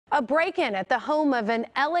A break-in at the home of an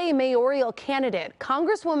LA mayoral candidate.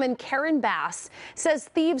 Congresswoman Karen Bass says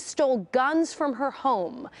thieves stole guns from her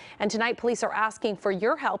home. And tonight, police are asking for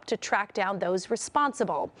your help to track down those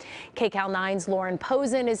responsible. KCAL 9's Lauren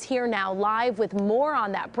Pozen is here now live with more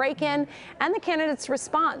on that break-in and the candidate's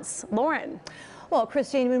response. Lauren. Well,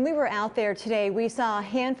 Christine, when we were out there today, we saw a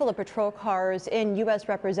handful of patrol cars in U.S.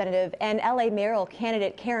 Representative and LA mayoral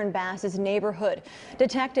candidate Karen Bass's neighborhood.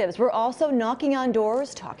 Detectives were also knocking on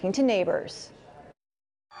doors, talking to neighbors.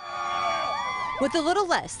 With a little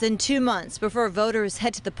less than 2 months before voters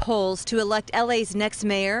head to the polls to elect LA's next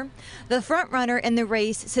mayor, the frontrunner in the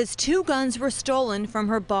race says 2 guns were stolen from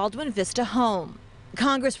her Baldwin Vista home.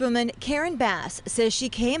 Congresswoman Karen Bass says she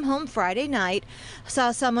came home Friday night,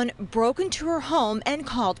 saw someone broke into her home and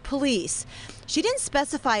called police. She didn't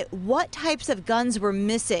specify what types of guns were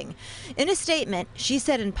missing. In a statement, she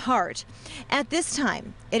said in part, "At this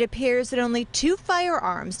time, it appears that only 2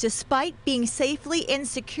 firearms, despite being safely and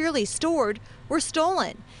securely stored, were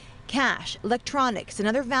stolen. Cash, electronics, and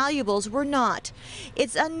other valuables were not.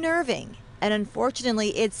 It's unnerving. And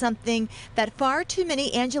unfortunately, it's something that far too many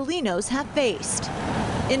Angelenos have faced."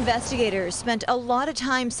 Investigators spent a lot of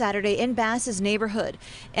time Saturday in Bass's neighborhood,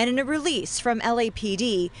 and in a release from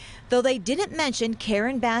LAPD, though they didn't mention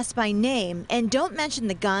Karen Bass by name and don't mention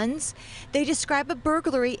the guns, they describe a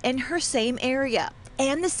burglary in her same area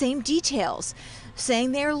and the same details,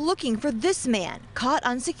 saying they are looking for this man caught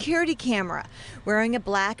on security camera wearing a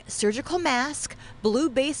black surgical mask, blue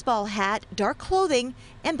baseball hat, dark clothing,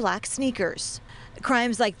 and black sneakers.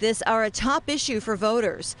 Crimes like this are a top issue for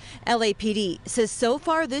voters. LAPD says so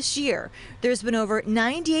far this year, there's been over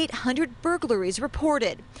 9,800 burglaries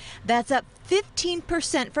reported. That's up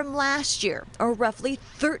 15% from last year, or roughly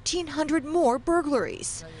 1,300 more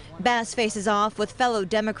burglaries. Bass faces off with fellow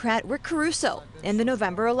Democrat Rick Caruso in the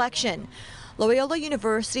November election. Loyola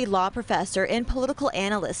University law professor and political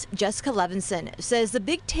analyst Jessica Levinson says the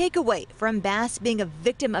big takeaway from Bass being a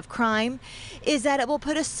victim of crime is that it will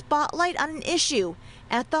put a spotlight on an issue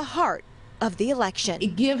at the heart of the election.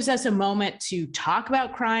 It gives us a moment to talk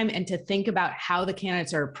about crime and to think about how the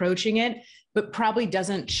candidates are approaching it, but probably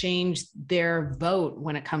doesn't change their vote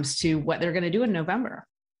when it comes to what they're going to do in November.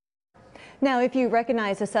 Now, if you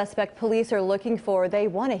recognize a suspect police are looking for, they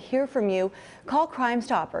want to hear from you. Call Crime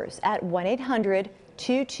Stoppers at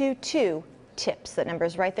 1-800-222-TIPS. That number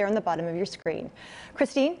is right there on the bottom of your screen.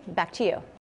 Christine, back to you.